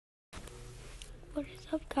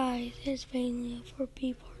What's up, guys? It's mainly for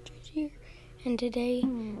people here, and today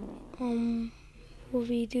we'll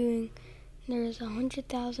be doing. There was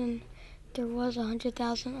 100,000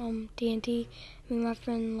 TNT. Me and my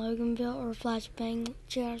friend Logan built or Flashbang.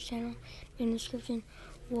 Check out our channel in the description.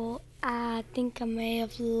 Well, I think I may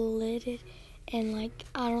have lit it, and I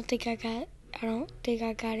don't think I got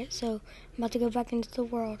it. So I'm about to go back into the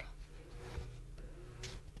world.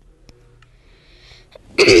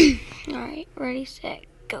 Alright, ready, set,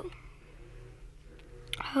 go.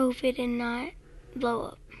 Hope it did not blow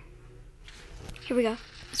up. Here we go.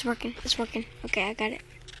 It's working. Okay, I got it.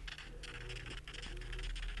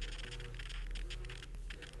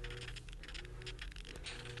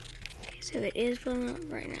 Okay, so it is blowing up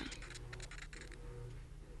right now.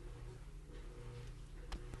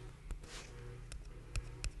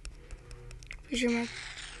 Where's your mic?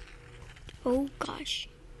 Oh gosh.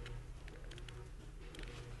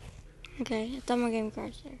 Okay, I thought my game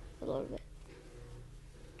crashed there a little bit.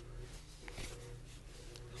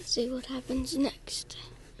 Let's see what happens next.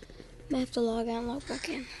 I have to log out and log back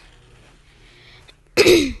in.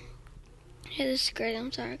 Yeah, this is great.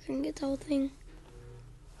 I'm sorry I couldn't get the whole thing.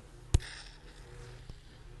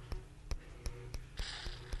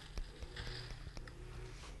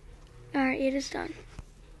 Alright, it is done.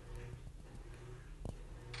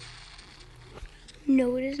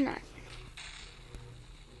 No, it is not.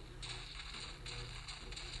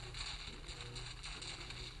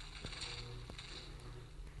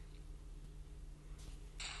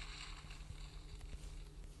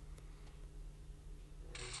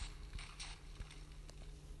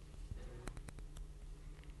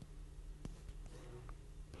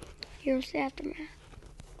 Here's the aftermath.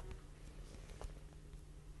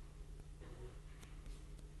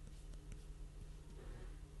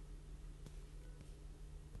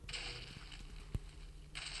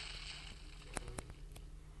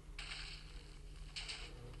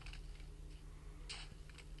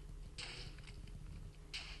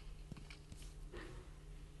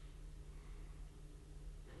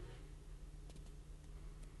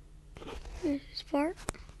 Here's this part.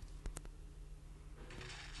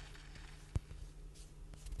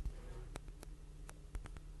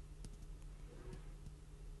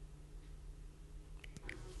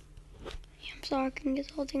 I'm sorry I couldn't get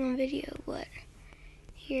the whole thing on video, but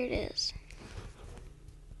here it is.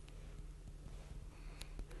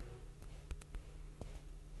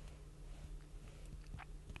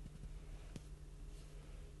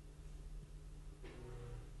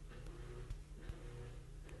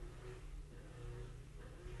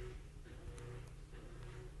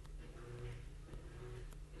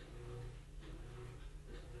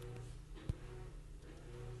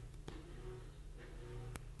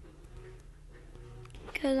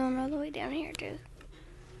 Goes on all the way down here too.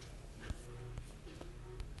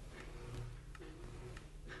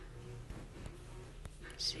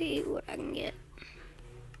 See what I can get.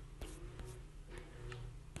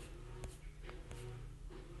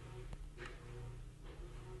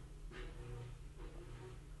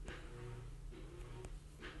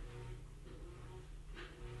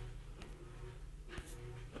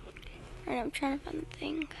 Alright, I'm trying to find the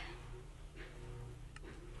thing.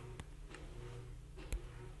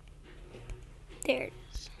 There it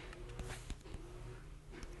is.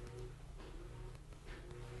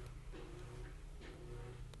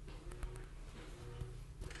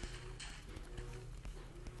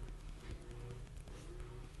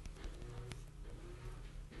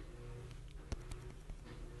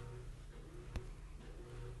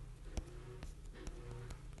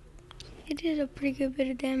 It did a pretty good bit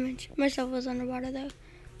of damage. Myself was underwater though,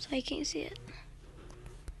 so I can't see it.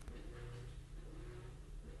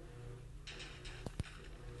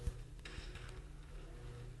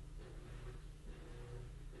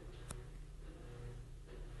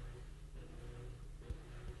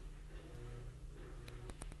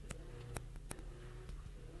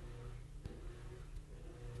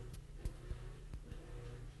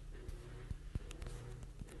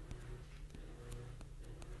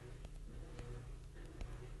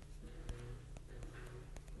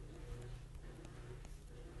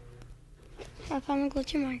 I found a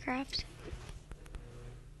glitch in Minecraft.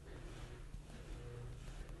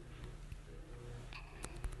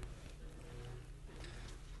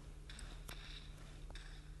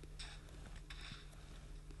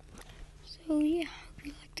 So yeah, hope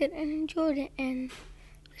you liked it and enjoyed it, and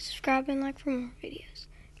please subscribe and like for more videos.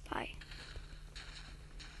 Bye.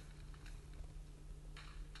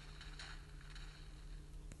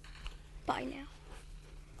 Bye now.